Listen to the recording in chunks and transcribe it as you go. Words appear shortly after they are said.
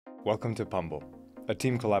Welcome to Pumble, a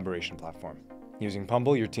team collaboration platform. Using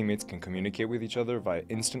Pumble, your teammates can communicate with each other via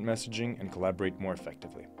instant messaging and collaborate more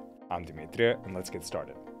effectively. I'm Dimitri, and let's get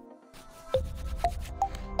started.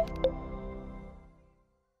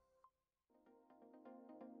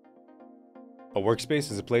 A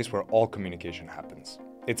workspace is a place where all communication happens.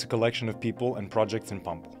 It's a collection of people and projects in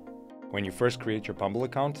Pumble. When you first create your Pumble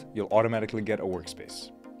account, you'll automatically get a workspace.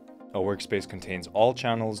 A workspace contains all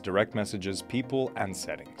channels, direct messages, people, and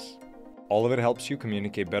settings. All of it helps you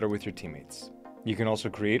communicate better with your teammates. You can also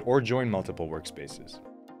create or join multiple workspaces.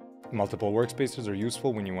 Multiple workspaces are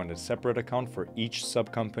useful when you want a separate account for each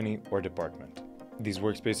sub-company or department. These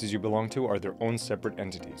workspaces you belong to are their own separate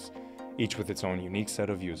entities, each with its own unique set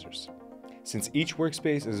of users. Since each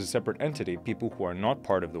workspace is a separate entity, people who are not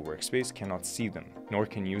part of the workspace cannot see them, nor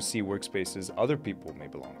can you see workspaces other people may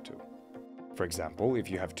belong to. For example,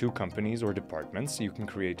 if you have two companies or departments, you can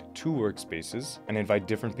create two workspaces and invite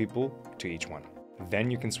different people to each one.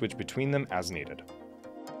 Then you can switch between them as needed.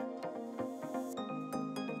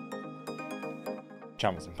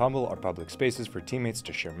 Channels in Pumble are public spaces for teammates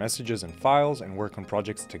to share messages and files and work on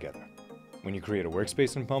projects together. When you create a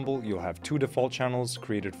workspace in Pumble, you'll have two default channels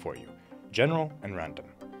created for you: general and random.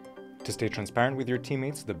 To stay transparent with your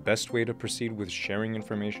teammates, the best way to proceed with sharing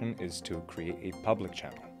information is to create a public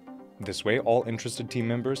channel. This way, all interested team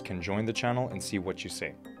members can join the channel and see what you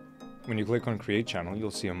say. When you click on Create Channel, you'll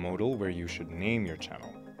see a modal where you should name your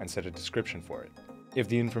channel and set a description for it. If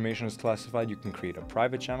the information is classified, you can create a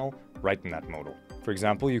private channel right in that modal. For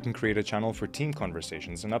example, you can create a channel for team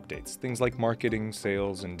conversations and updates, things like marketing,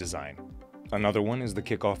 sales, and design. Another one is the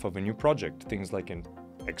kickoff of a new project, things like an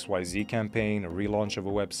XYZ campaign, a relaunch of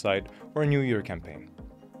a website, or a New Year campaign.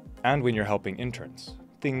 And when you're helping interns,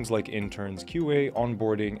 things like interns, QA,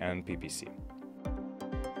 onboarding, and PPC.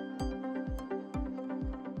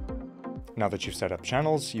 Now that you've set up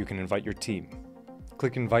channels, you can invite your team.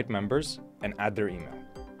 Click Invite Members and add their email.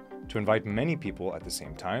 To invite many people at the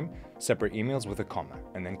same time, separate emails with a comma,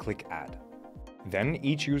 and then click Add. Then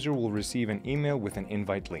each user will receive an email with an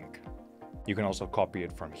invite link. You can also copy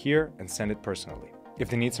it from here and send it personally.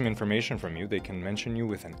 If they need some information from you, they can mention you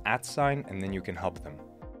with an @ sign, and then you can help them.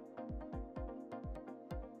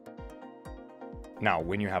 Now,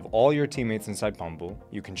 when you have all your teammates inside Pumble,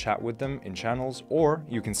 you can chat with them in channels, or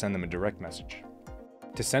you can send them a direct message.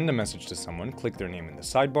 To send a message to someone, click their name in the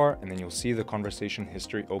sidebar, and then you'll see the conversation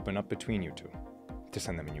history open up between you two. To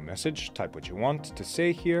send them a new message, type what you want to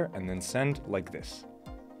say here, and then send like this.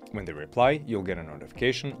 When they reply, you'll get a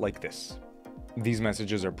notification like this. These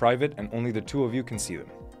messages are private, and only the two of you can see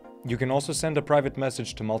them. You can also send a private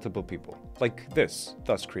message to multiple people, like this,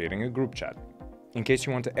 thus creating a group chat. In case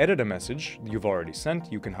you want to edit a message you've already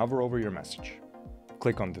sent, you can hover over your message.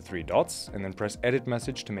 Click on the three dots and then press Edit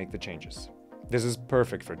Message to make the changes. This is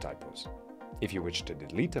perfect for typos. If you wish to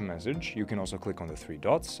delete a message, you can also click on the three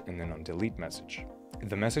dots and then on Delete Message.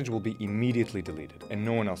 The message will be immediately deleted and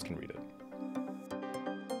no one else can read it.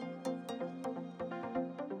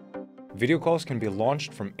 Video calls can be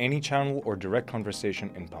launched from any channel or direct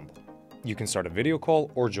conversation in Pumble. You can start a video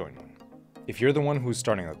call or join one. If you're the one who's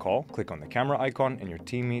starting the call, click on the camera icon and your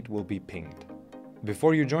teammate will be pinged.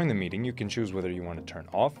 Before you join the meeting, you can choose whether you want to turn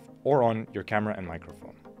off or on your camera and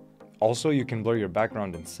microphone. Also, you can blur your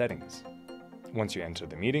background in settings. Once you enter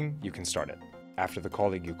the meeting, you can start it. After the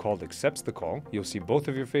colleague you called accepts the call, you'll see both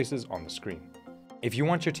of your faces on the screen. If you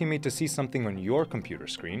want your teammate to see something on your computer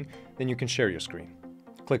screen, then you can share your screen.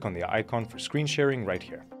 Click on the icon for screen sharing right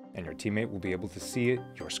here, and your teammate will be able to see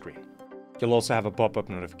your screen. You'll also have a pop-up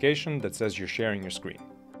notification that says you're sharing your screen.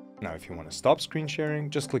 Now, if you want to stop screen sharing,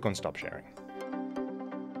 just click on Stop Sharing.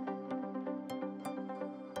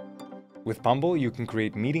 With Pumble, you can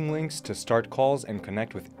create meeting links to start calls and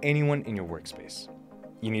connect with anyone in your workspace.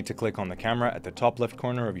 You need to click on the camera at the top left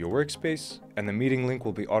corner of your workspace, and the meeting link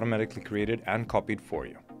will be automatically created and copied for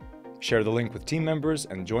you. Share the link with team members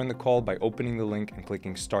and join the call by opening the link and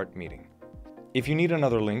clicking Start Meeting. If you need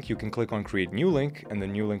another link, you can click on Create New Link and the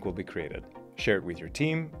new link will be created. Share it with your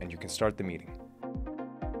team and you can start the meeting.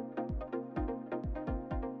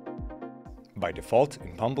 By default,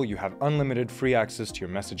 in Pumble you have unlimited free access to your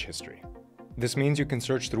message history. This means you can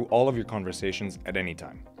search through all of your conversations at any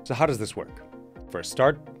time. So how does this work? For a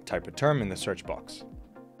start, type a term in the search box.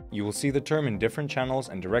 You will see the term in different channels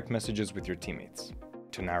and direct messages with your teammates.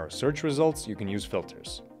 To narrow search results, you can use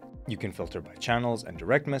filters. You can filter by channels and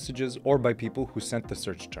direct messages or by people who sent the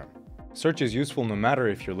search term. Search is useful no matter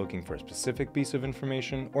if you're looking for a specific piece of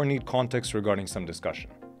information or need context regarding some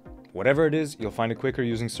discussion. Whatever it is, you'll find it quicker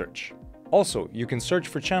using search. Also, you can search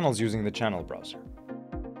for channels using the channel browser.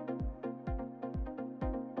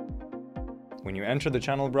 When you enter the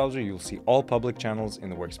channel browser, you'll see all public channels in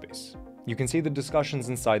the workspace. You can see the discussions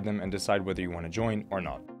inside them and decide whether you want to join or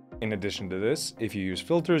not. In addition to this, if you use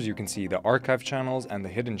filters, you can see the archive channels and the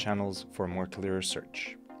hidden channels for a more clearer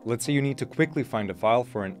search. Let's say you need to quickly find a file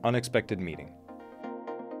for an unexpected meeting.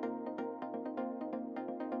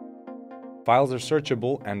 Files are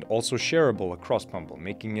searchable and also shareable across Pumble,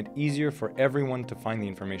 making it easier for everyone to find the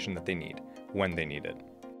information that they need, when they need it.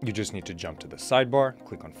 You just need to jump to the sidebar,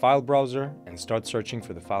 click on File Browser, and start searching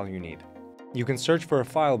for the file you need. You can search for a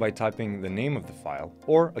file by typing the name of the file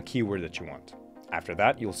or a keyword that you want. After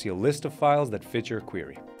that, you'll see a list of files that fit your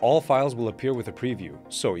query. All files will appear with a preview,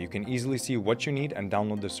 so you can easily see what you need and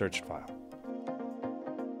download the searched file.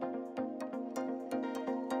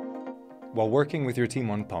 While working with your team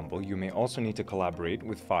on Pumble, you may also need to collaborate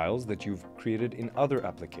with files that you've created in other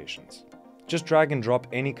applications. Just drag and drop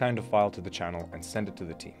any kind of file to the channel and send it to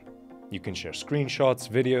the team. You can share screenshots,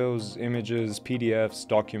 videos, images, PDFs,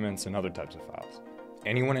 documents, and other types of files.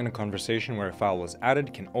 Anyone in a conversation where a file was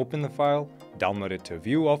added can open the file, download it to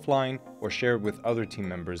view offline, or share it with other team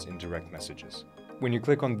members in direct messages. When you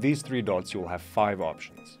click on these 3 dots, you will have 5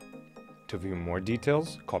 options. To view more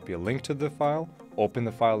details, copy a link to the file, open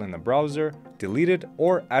the file in the browser, delete it,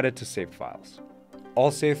 or add it to saved files.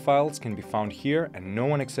 All saved files can be found here and no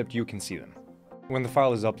one except you can see them. When the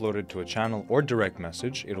file is uploaded to a channel or direct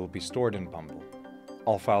message, it will be stored in Pumble.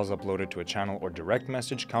 All files uploaded to a channel or direct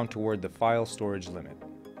message count toward the file storage limit.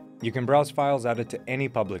 You can browse files added to any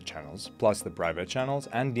public channels, plus the private channels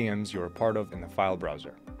and DMs you're a part of in the file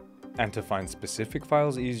browser. And to find specific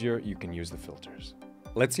files easier, you can use the filters.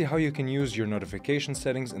 Let's see how you can use your notification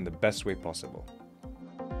settings in the best way possible.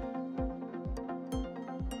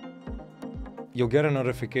 You'll get a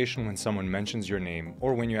notification when someone mentions your name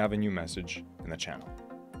or when you have a new message in the channel.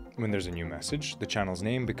 When there's a new message, the channel's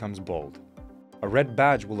name becomes bold. A red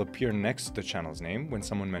badge will appear next to the channel's name when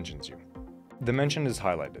someone mentions you. The mention is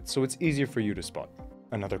highlighted, so it's easier for you to spot.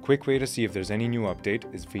 Another quick way to see if there's any new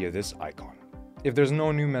update is via this icon. If there's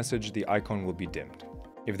no new message, the icon will be dimmed.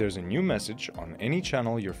 If there's a new message on any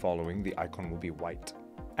channel you're following, the icon will be white.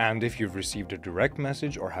 And if you've received a direct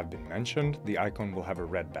message or have been mentioned, the icon will have a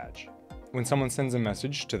red badge. When someone sends a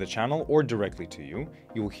message to the channel or directly to you,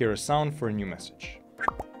 you will hear a sound for a new message.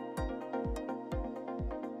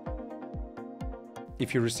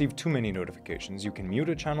 If you receive too many notifications, you can mute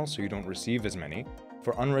a channel so you don't receive as many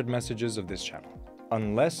for unread messages of this channel,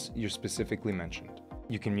 unless you're specifically mentioned.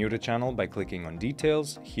 You can mute a channel by clicking on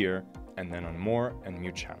Details here and then on More and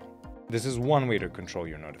Mute Channel. This is one way to control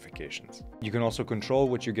your notifications. You can also control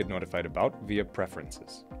what you get notified about via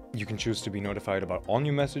Preferences. You can choose to be notified about all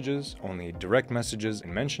new messages, only direct messages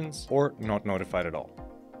and mentions, or not notified at all.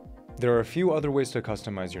 There are a few other ways to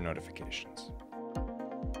customize your notifications.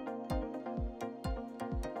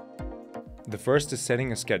 The first is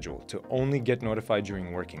setting a schedule to only get notified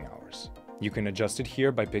during working hours. You can adjust it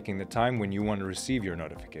here by picking the time when you want to receive your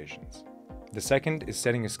notifications. The second is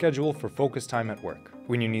setting a schedule for focus time at work.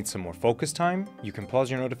 When you need some more focus time, you can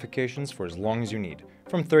pause your notifications for as long as you need,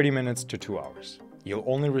 from 30 minutes to 2 hours. You'll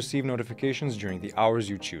only receive notifications during the hours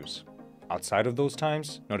you choose. Outside of those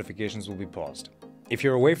times, notifications will be paused. If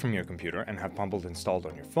you're away from your computer and have Pumble installed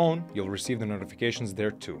on your phone, you'll receive the notifications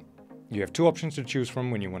there too. You have 2 options to choose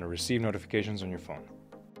from when you want to receive notifications on your phone.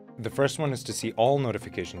 The first one is to see all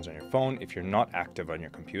notifications on your phone if you're not active on your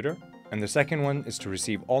computer, and the second one is to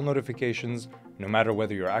receive all notifications no matter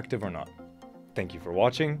whether you're active or not. Thank you for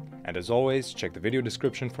watching, and as always, check the video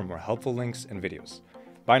description for more helpful links and videos.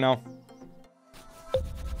 Bye now!